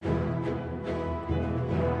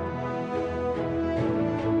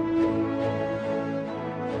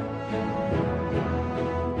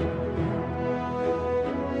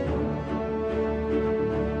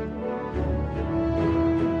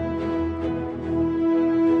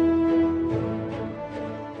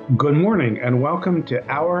Good morning and welcome to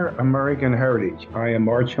Our American Heritage. I am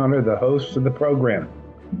March Hunter, the host of the program.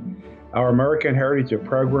 Our American Heritage is a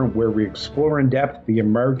program where we explore in depth the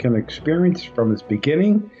American experience from its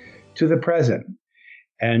beginning to the present.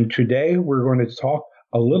 And today we're going to talk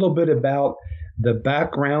a little bit about the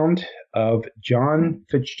background of John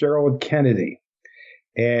Fitzgerald Kennedy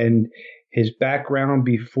and his background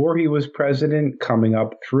before he was president, coming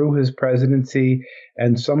up through his presidency,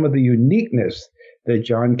 and some of the uniqueness that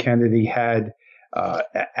John Kennedy had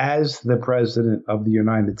as the president of the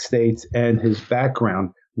United States and his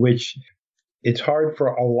background, which it's hard for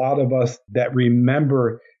a lot of us that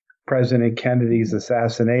remember President Kennedy's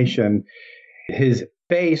assassination. His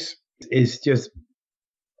face is just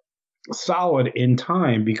solid in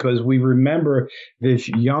time because we remember this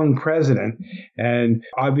young president. And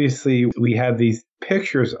obviously, we have these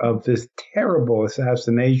pictures of this terrible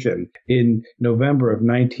assassination in November of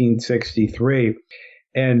 1963.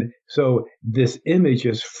 And so this image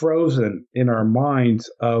is frozen in our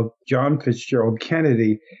minds of John Fitzgerald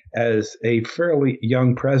Kennedy as a fairly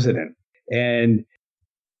young president. And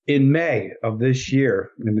in May of this year,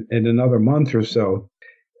 in another month or so,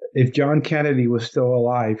 if John Kennedy was still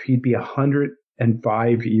alive, he'd be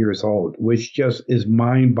 105 years old, which just is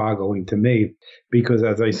mind-boggling to me because,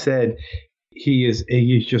 as I said, he's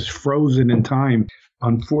just frozen in time,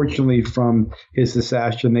 unfortunately, from his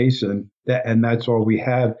assassination. And that's all we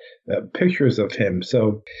have, pictures of him.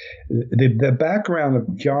 So the background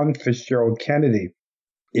of John Fitzgerald Kennedy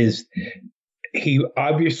is he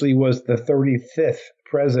obviously was the 35th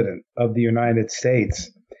president of the United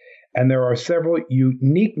States. And there are several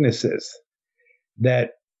uniquenesses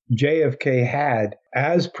that JFK had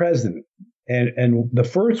as president. And the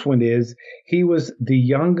first one is he was the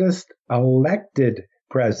youngest elected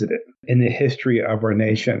president in the history of our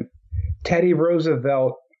nation. Teddy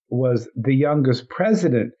Roosevelt was the youngest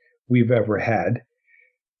president we've ever had.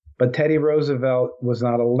 But Teddy Roosevelt was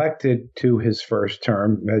not elected to his first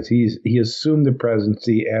term as he assumed the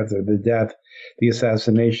presidency after the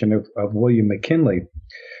assassination of William McKinley.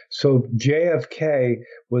 So JFK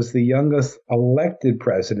was the youngest elected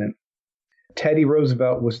president. Teddy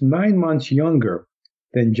Roosevelt was 9 months younger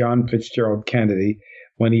than John Fitzgerald Kennedy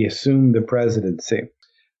when he assumed the presidency.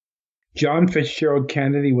 John Fitzgerald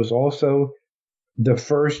Kennedy was also the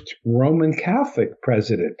first Roman Catholic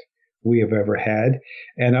president we have ever had.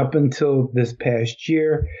 And up until this past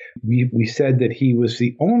year, we said that he was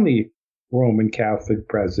the only Roman Catholic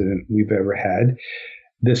president we've ever had.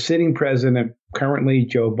 The sitting president, currently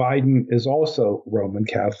Joe Biden, is also Roman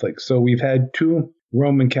Catholic. So we've had two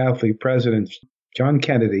Roman Catholic presidents, John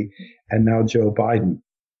Kennedy and now Joe Biden.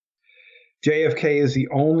 JFK is the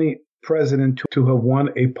only president to have won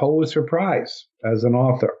a Pulitzer Prize as an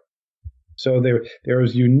author. So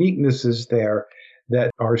there's uniquenesses there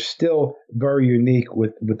that are still very unique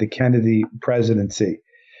with the Kennedy presidency.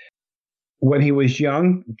 When he was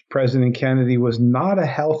young, President Kennedy was not a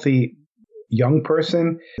healthy young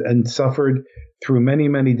person and suffered through many,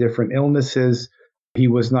 many different illnesses. He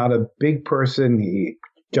was not a big person.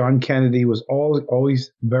 John Kennedy was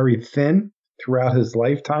always very thin throughout his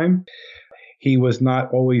lifetime. He was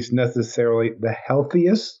not always necessarily the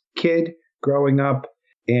healthiest kid growing up.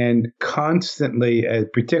 And constantly,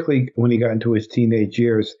 particularly when he got into his teenage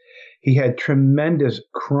years, he had tremendous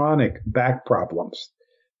chronic back problems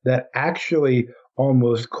that actually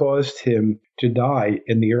almost caused him to die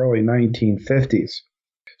in the early 1950s.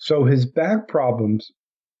 So his back problems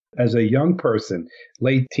as a young person,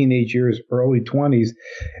 late teenage years, early 20s,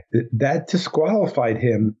 that disqualified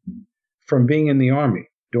him from being in the Army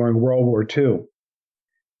during World War II.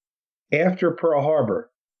 After Pearl Harbor,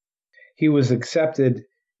 he was accepted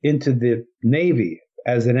into the Navy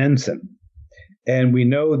as an ensign. And we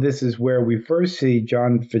know this is where we first see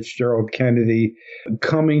John Fitzgerald Kennedy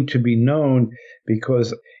coming to be known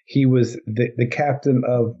because he was the captain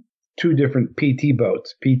of two different PT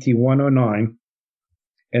boats, PT 109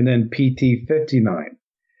 and then PT 59.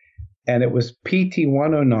 And it was PT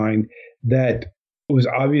 109 that was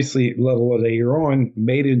obviously a little later on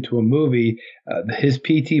made into a movie. His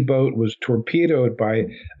PT boat was torpedoed by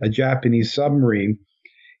a Japanese submarine.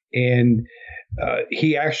 And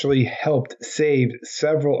he actually helped save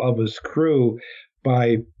several of his crew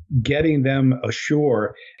by getting them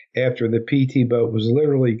ashore after the PT boat was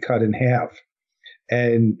literally cut in half.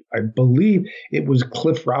 And I believe it was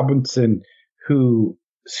Cliff Robinson who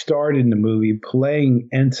starred in the movie playing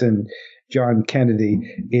Ensign John Kennedy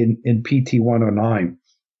in PT 109.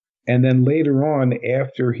 And then later on,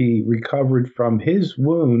 after he recovered from his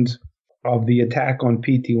wounds of the attack on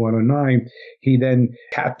PT 109, he then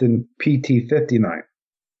captained PT 59.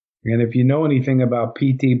 And if you know anything about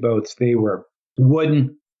PT boats, they were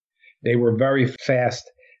wooden, they were very fast.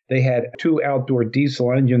 They had two outdoor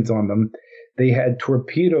diesel engines on them. They had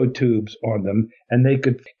torpedo tubes on them, and they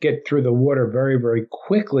could get through the water very, very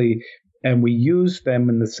quickly. And we used them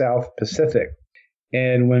in the South Pacific.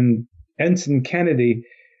 And when Ensign Kennedy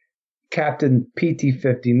captained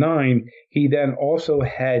PT-59, he then also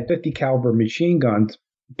had 50 caliber machine guns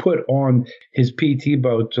put on his PT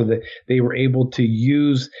boat so that they were able to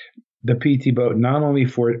use the PT boat not only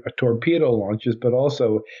for torpedo launches, but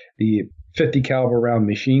also the 50 caliber round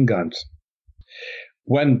machine guns.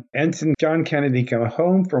 When Ensign John Kennedy came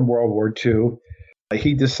home from World War II,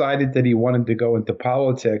 he decided that he wanted to go into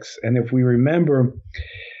politics. And if we remember,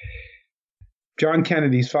 John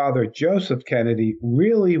Kennedy's father, Joseph Kennedy,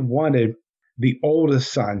 really wanted the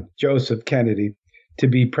oldest son, Joseph Kennedy, to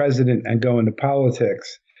be president and go into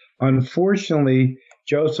politics. Unfortunately,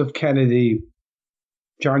 Joseph Kennedy,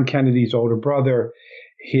 John Kennedy's older brother,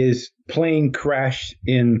 his plane crashed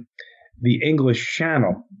in the English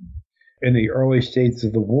Channel in the early stages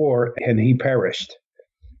of the war, and he perished.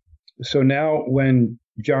 So now when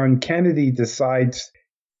John Kennedy decides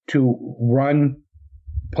to run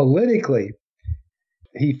politically,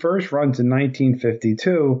 he first runs in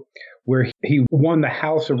 1952, where he won the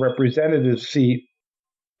House of Representatives seat,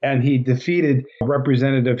 and he defeated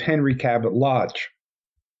Representative Henry Cabot Lodge.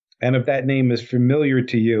 And if that name is familiar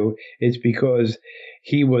to you, it's because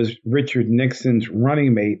he was Richard Nixon's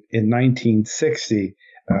running mate in 1960.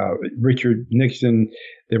 Richard Nixon,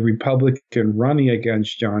 the Republican running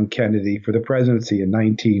against John Kennedy for the presidency in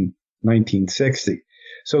 1960.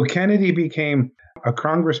 So Kennedy became a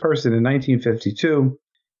congressperson in 1952.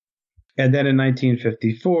 And then in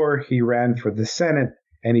 1954, he ran for the Senate,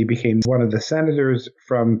 and he became one of the senators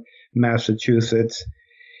from Massachusetts.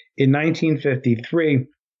 In 1953,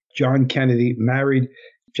 John Kennedy married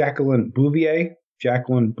Jacqueline Bouvier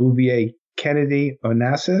Kennedy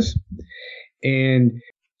Onassis. And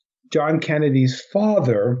John Kennedy's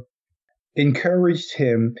father encouraged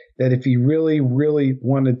him that if he really, really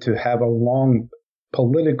wanted to have a long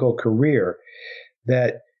political career,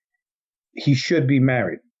 that he should be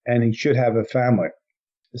married and he should have a family.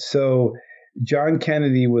 So John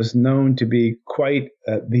Kennedy was known to be quite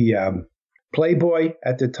the playboy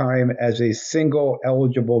at the time as a single,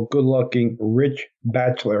 eligible, good-looking, rich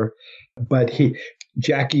bachelor. But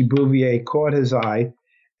Jackie Bouvier caught his eye,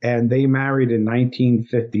 and they married in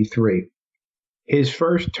 1953. His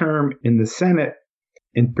first term in the Senate,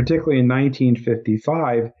 and particularly in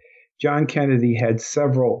 1955, John Kennedy had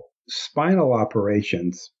several spinal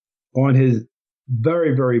operations on his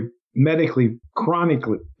very, very medically,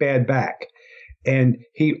 chronically bad back, and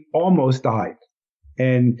he almost died.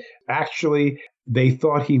 And actually, they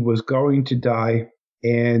thought he was going to die.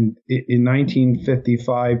 And in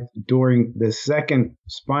 1955, during the second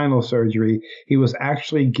spinal surgery, he was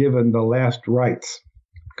actually given the last rites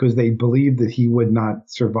because they believed that he would not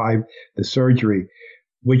survive the surgery,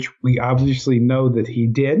 which we obviously know that he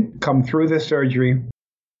did come through the surgery.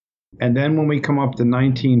 And then when we come up to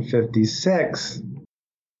 1956,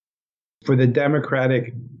 for the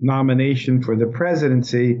Democratic nomination for the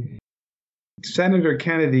presidency, Senator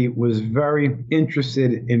Kennedy was very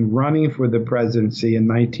interested in running for the presidency in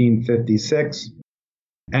 1956,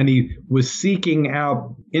 and he was seeking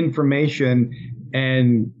out information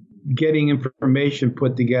and getting information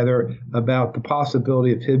put together about the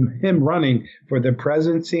possibility of him running for the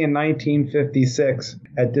presidency in 1956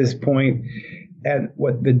 at this point. And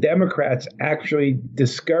what the Democrats actually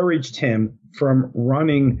discouraged him from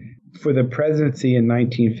running for the presidency in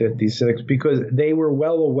 1956 because they were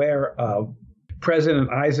well aware of President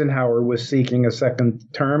Eisenhower was seeking a second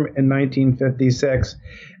term in 1956,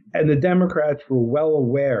 and the Democrats were well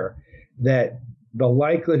aware that the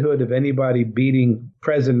likelihood of anybody beating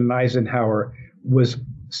President Eisenhower was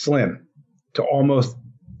slim to almost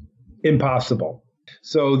impossible.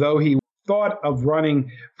 So though he thought of running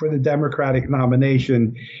for the Democratic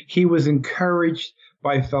nomination, he was encouraged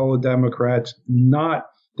by fellow Democrats not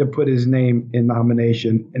to put his name in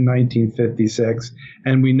nomination in 1956.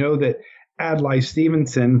 And we know that Adlai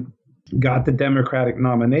Stevenson got the Democratic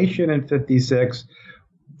nomination in 56.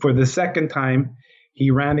 For the second time, he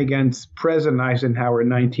ran against President Eisenhower in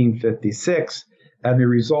 1956, and the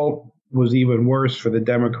result was even worse for the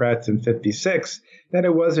Democrats in 56 than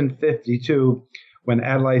it was in 52 when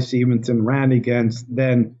Adlai Stevenson ran against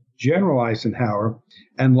then General Eisenhower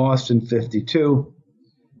and lost in 52,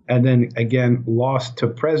 and then again lost to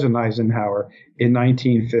President Eisenhower in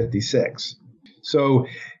 1956. So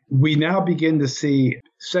we now begin to see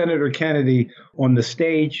Senator Kennedy on the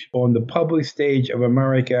stage, on the public stage of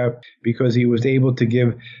America, because he was able to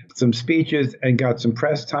give some speeches and got some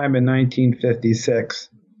press time in 1956.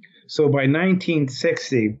 So by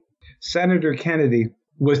 1960, Senator Kennedy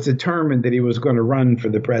was determined that he was going to run for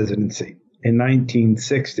the presidency in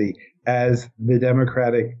 1960 as the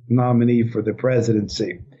Democratic nominee for the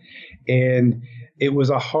presidency. And it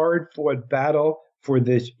was a hard-fought battle for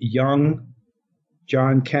this young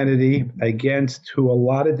John Kennedy against who a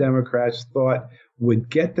lot of Democrats thought would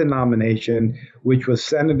get the nomination, which was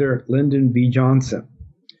Senator Lyndon B. Johnson.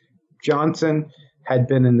 Johnson had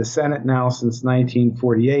been in the Senate now since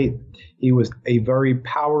 1948. He was a very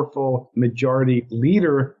powerful majority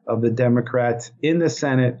leader of the Democrats in the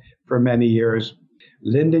Senate for many years.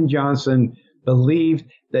 Lyndon Johnson believed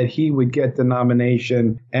that he would get the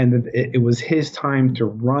nomination and that it was his time to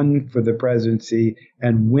run for the presidency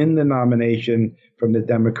and win the nomination from the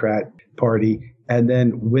Democrat Party and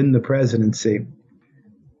then win the presidency.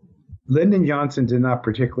 Lyndon Johnson did not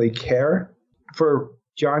particularly care for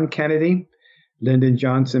John Kennedy. Lyndon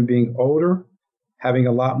Johnson being older, having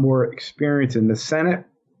a lot more experience in the Senate.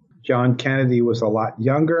 John Kennedy was a lot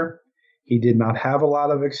younger. He did not have a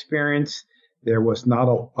lot of experience. There was not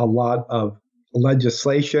a lot of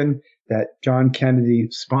legislation that John Kennedy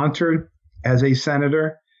sponsored as a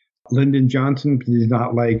senator. Lyndon Johnson did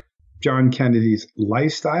not like John Kennedy's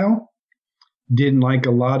lifestyle, didn't like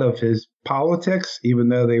a lot of his politics, even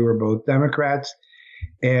though they were both Democrats.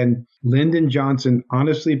 And Lyndon Johnson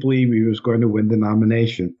honestly believed he was going to win the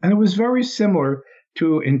nomination. And it was very similar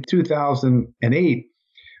to in 2008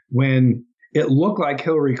 when it looked like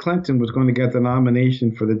Hillary Clinton was going to get the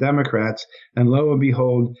nomination for the Democrats. And lo and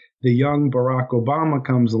behold, the young Barack Obama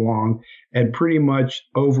comes along and pretty much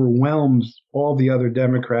overwhelms all the other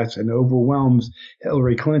Democrats and overwhelms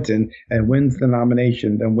Hillary Clinton and wins the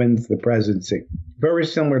nomination and wins the presidency. Very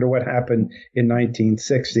similar to what happened in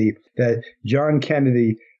 1960, that John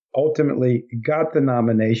Kennedy ultimately got the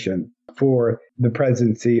nomination for the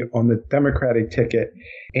presidency on the Democratic ticket.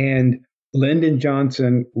 And Lyndon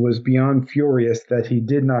Johnson was beyond furious that he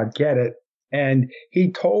did not get it. And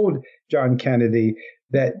he told John Kennedy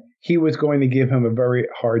that he was going to give him a very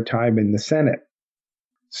hard time in the Senate.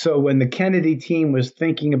 So when the Kennedy team was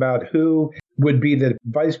thinking about who would be the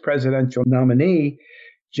vice presidential nominee,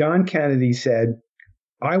 John Kennedy said,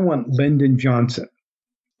 I want Lyndon Johnson.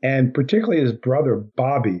 And particularly his brother,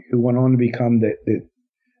 Bobby, who went on to become the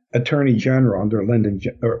attorney general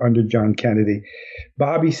under John Kennedy.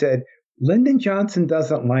 Bobby said, Lyndon Johnson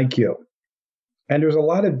doesn't like you. And there's a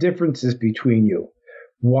lot of differences between you.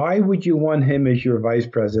 Why would you want him as your vice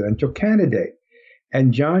presidential candidate?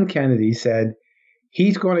 And John Kennedy said,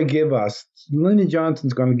 Lyndon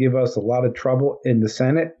Johnson's going to give us a lot of trouble in the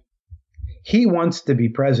Senate. He wants to be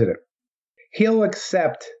president. He'll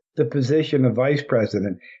accept the position of vice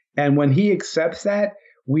president. And when he accepts that,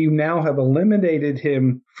 we now have eliminated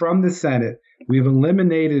him from the Senate. We've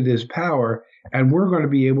eliminated his power, and we're going to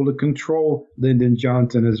be able to control Lyndon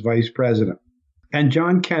Johnson as vice president. And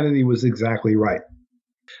John Kennedy was exactly right.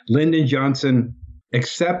 Lyndon Johnson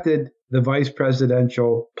accepted the vice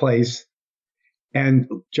presidential place, and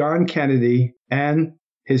John Kennedy and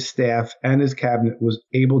his staff and his cabinet was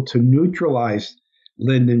able to neutralize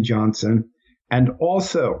Lyndon Johnson. And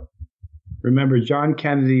also, remember, John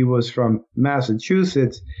Kennedy was from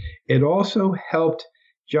Massachusetts. It also helped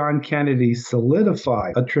John Kennedy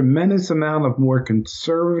solidify a tremendous amount of more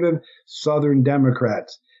conservative Southern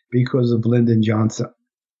Democrats because of Lyndon Johnson.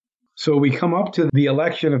 So we come up to the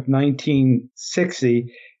election of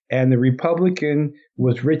 1960, and the Republican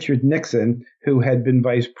was Richard Nixon, who had been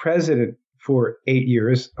vice president for 8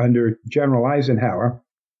 years under General Eisenhower.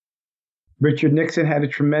 Richard Nixon had a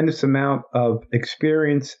tremendous amount of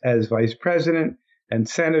experience as vice president and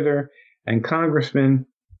senator and congressman.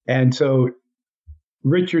 And so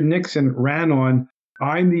Richard Nixon ran on,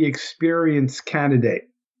 I'm the experienced candidate.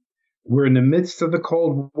 We're in the midst of the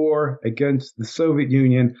Cold War against the Soviet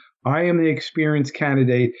Union. I am the experienced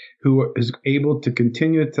candidate who is able to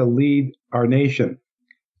continue to lead our nation.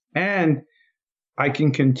 And I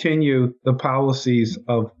can continue the policies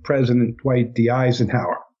of President Dwight D.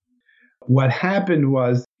 Eisenhower. What happened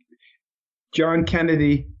was John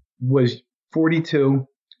Kennedy was 42.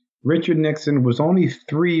 Richard Nixon was only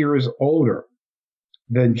 3 years older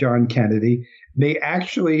than John Kennedy.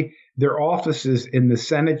 Their offices in the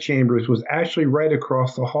Senate chambers was actually right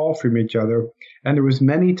across the hall from each other. And there was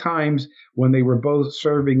many times when they were both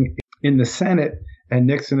serving in the Senate and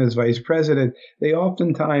Nixon as vice president, they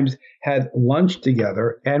oftentimes had lunch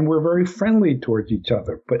together and were very friendly towards each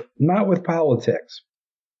other, but not with politics.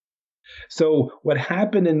 So what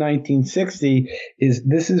happened in 1960 is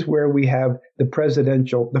this is where we have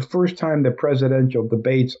the first time the presidential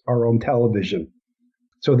debates are on television.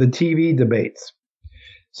 So the TV debates.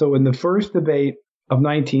 So in the first debate of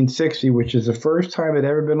 1960, which is the first time it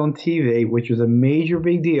had ever been on TV, which was a major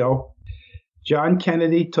big deal, John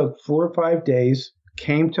Kennedy took 4 or 5 days,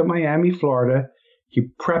 came to Miami, Florida. He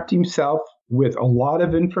prepped himself with a lot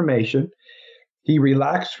of information. He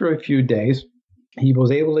relaxed for a few days. He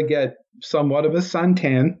was able to get somewhat of a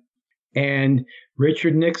suntan. And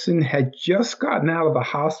Richard Nixon had just gotten out of the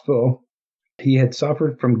hospital. He had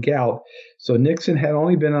suffered from gout. So Nixon had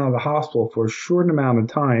only been out of the hospital for a short amount of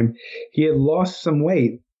time. He had lost some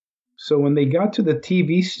weight. So when they got to the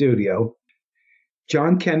TV studio,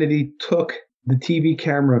 John Kennedy took the TV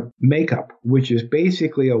camera makeup, which is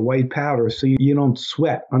basically a white powder, so you don't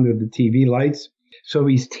sweat under the TV lights. So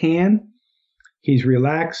he's tan, he's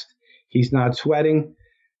relaxed, he's not sweating.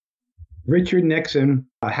 Richard Nixon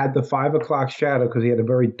had the 5 o'clock shadow because he had a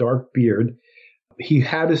very dark beard. He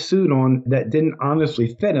had a suit on that didn't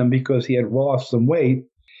honestly fit him because he had lost some weight.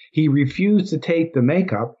 He refused to take the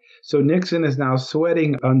makeup, so Nixon is now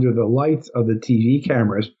sweating under the lights of the TV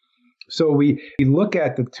cameras. So we look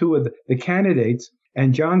at the two of the candidates,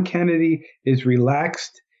 and John Kennedy is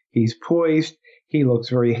relaxed, he's poised, he looks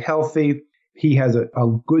very healthy, he has a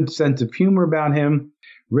good sense of humor about him.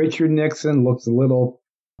 Richard Nixon looks a little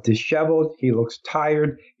disheveled, he looks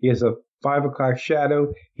tired, he has a 5 o'clock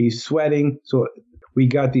shadow, he's sweating, so we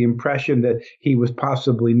got the impression that he was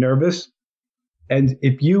possibly nervous. And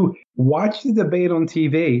if you watch the debate on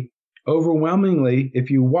TV, overwhelmingly, if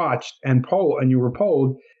you watched and you were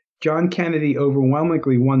polled, John Kennedy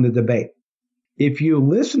overwhelmingly won the debate. If you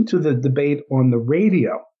listen to the debate on the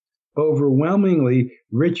radio, overwhelmingly,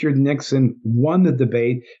 Richard Nixon won the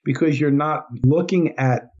debate because you're not looking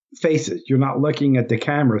at faces. You're not looking at the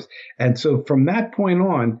cameras. And so from that point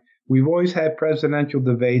on, we've always had presidential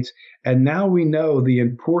debates, and now we know the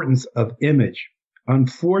importance of image.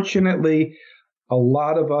 Unfortunately, a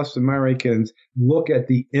lot of us Americans look at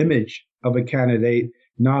the image of a candidate,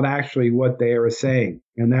 not actually what they are saying.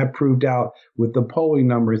 And that proved out with the polling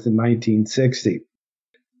numbers in 1960.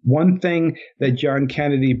 One thing that John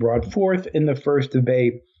Kennedy brought forth in the first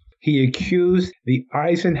debate, he accused the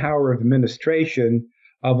Eisenhower administration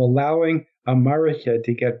of allowing America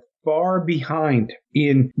to get far behind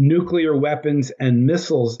in nuclear weapons and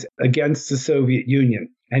missiles against the Soviet Union.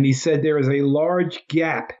 And he said there is a large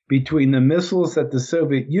gap between the missiles that the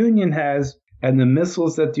Soviet Union has and the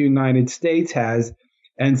missiles that the United States has.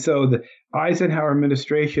 And so the Eisenhower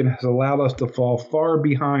administration has allowed us to fall far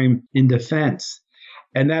behind in defense.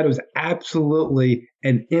 And that was absolutely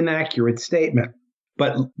an inaccurate statement.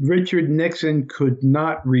 But Richard Nixon could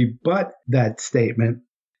not rebut that statement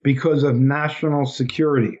because of national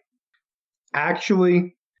security.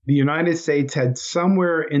 Actually, the United States had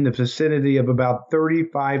somewhere in the vicinity of about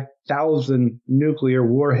 35,000 nuclear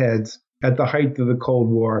warheads at the height of the Cold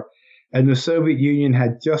War, and the Soviet Union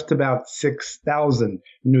had just about 6,000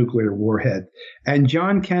 nuclear warheads. And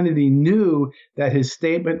John Kennedy knew that his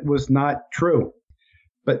statement was not true,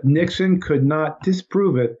 but Nixon could not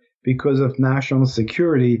disprove it because of national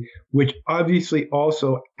security, which obviously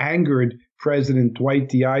also angered President Dwight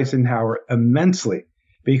D. Eisenhower immensely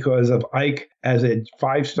because of Ike as a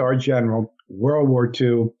 5-star general, World War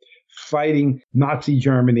II, fighting Nazi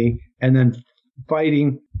Germany, and then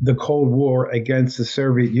fighting the Cold War against the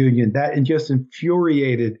Soviet Union. That just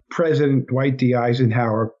infuriated President Dwight D.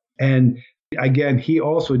 Eisenhower. And again, he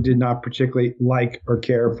also did not particularly like or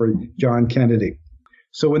care for John Kennedy.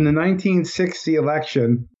 So in the 1960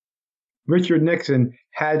 election, Richard Nixon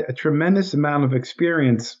had a tremendous amount of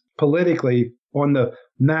experience politically on the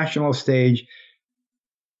national stage.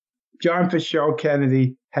 John Fitzgerald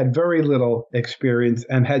Kennedy had very little experience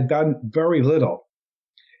and had done very little.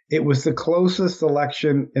 It was the closest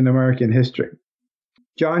election in American history.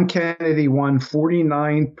 John Kennedy won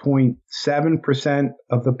 49.7%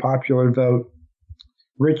 of the popular vote.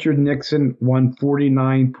 Richard Nixon won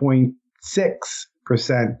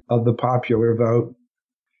 49.6% of the popular vote.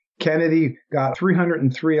 Kennedy got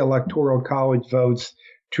 303 electoral college votes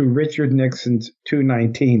to Richard Nixon's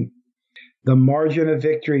 219. The margin of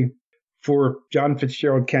victory for John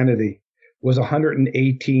Fitzgerald Kennedy was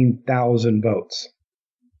 118,000 votes.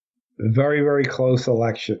 Very, very close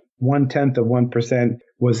election. 0.1%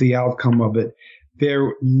 was the outcome of it.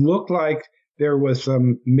 There looked like there was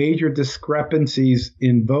some major discrepancies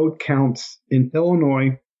in vote counts in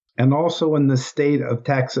Illinois and also in the state of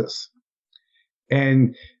Texas.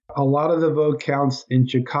 And a lot of the vote counts in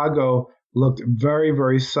Chicago looked very,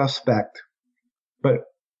 very suspect. But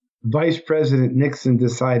Vice President Nixon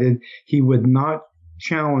decided he would not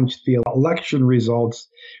challenge the election results,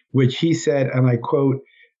 which he said, and I quote,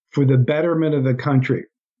 "For the betterment of the country,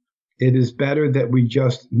 it is better that we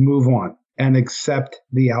just move on and accept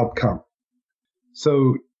the outcome."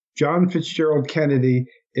 So John Fitzgerald Kennedy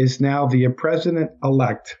is now the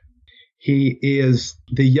president-elect. He is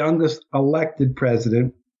the youngest elected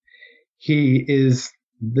president. He is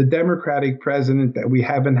the Democratic president that we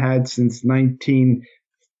haven't had since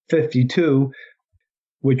 1952,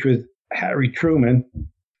 which was Harry Truman.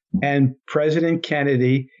 And President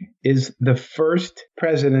Kennedy is the first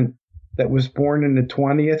president that was born in the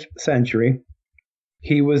 20th century.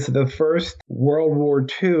 He was the first World War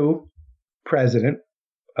II president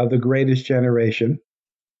of the greatest generation.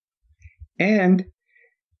 And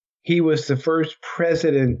he was the first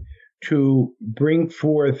president to bring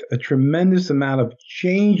forth a tremendous amount of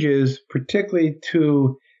changes, particularly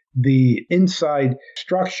to the inside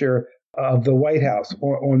structure of the White House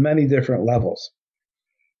on many different levels.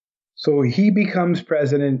 So he becomes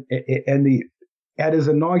president, and at his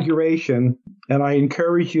inauguration, and I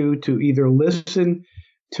encourage you to either listen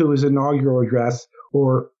to his inaugural address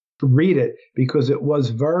or read it, because it was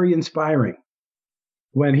very inspiring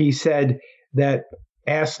when he said that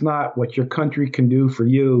ask not what your country can do for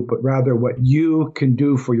you, but rather what you can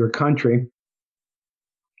do for your country.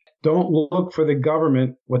 Don't look for the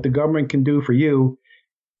government, what the government can do for you.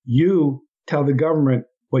 You tell the government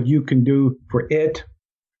what you can do for it.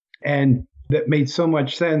 And that made so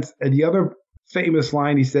much sense. And the other famous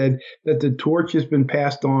line he said, that the torch has been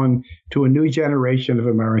passed on to a new generation of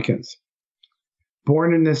Americans,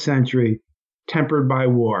 born in this century, tempered by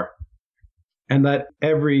war, and let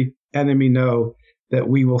every enemy know that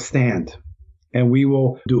we will stand and we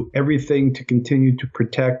will do everything to continue to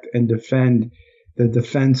protect and defend the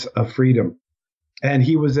defense of freedom. And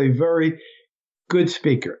he was a very good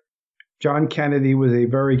speaker. John Kennedy was a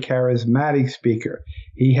very charismatic speaker.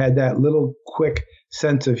 He had that little quick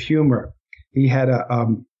sense of humor. He had a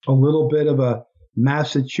little bit of a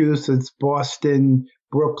Massachusetts, Boston,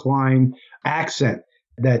 Brookline accent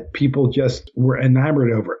that people just were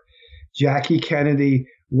enamored over. Jackie Kennedy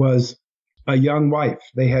was a young wife.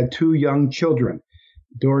 They had 2 young children.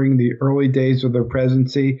 During the early days of their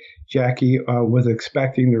presidency, Jackie was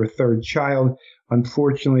expecting their 3rd child.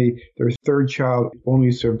 Unfortunately, their 3rd child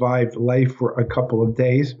only survived life for a couple of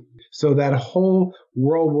days. So that whole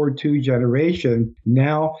World War II generation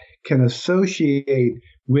now can associate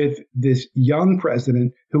with this young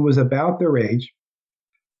president who was about their age.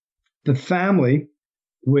 The family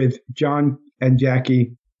with John and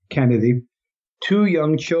Jackie Kennedy, 2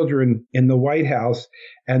 young children in the White House,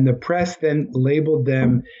 and the press then labeled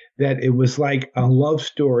them that it was like a love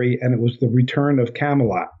story and it was the return of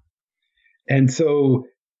Camelot. And so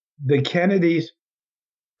the Kennedys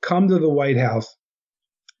come to the White House,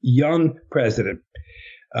 young president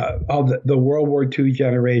of the World War II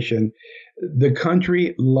generation. The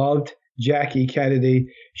country loved Jackie Kennedy.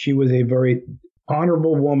 She was a very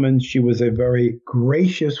honorable woman. She was a very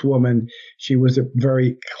gracious woman. She was a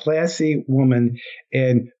very classy woman.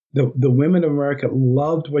 And the women of America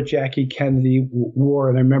loved what Jackie Kennedy wore.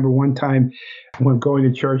 And I remember one time when going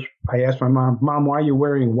to church, I asked my mom, why are you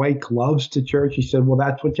wearing white gloves to church? She said, well,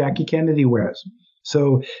 that's what Jackie Kennedy wears.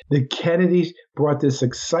 So the Kennedys brought this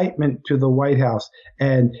excitement to the White House.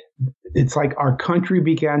 And it's like our country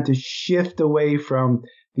began to shift away from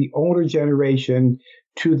the older generation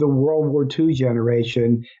to the World War II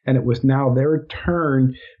generation, and it was now their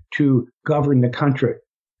turn to govern the country.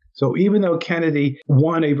 So even though Kennedy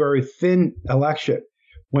won a very thin election,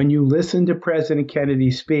 when you listen to President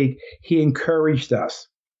Kennedy speak, he encouraged us.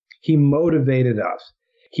 He motivated us.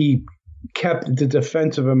 He kept the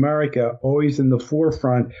defense of America always in the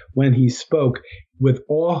forefront when he spoke, with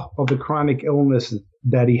all of the chronic illness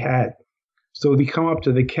that he had. So we come up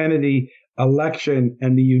to the Kennedy election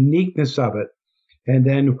and the uniqueness of it. And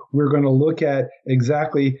then we're going to look at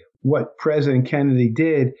exactly what President Kennedy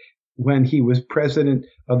did when he was president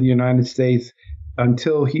of the United States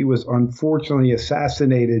until he was unfortunately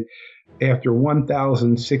assassinated after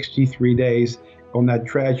 1,063 days on that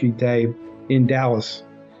tragic day in Dallas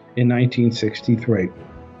in 1963.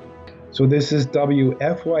 So this is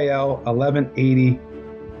WFYL 1180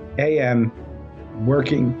 AM,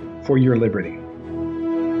 working for your liberty.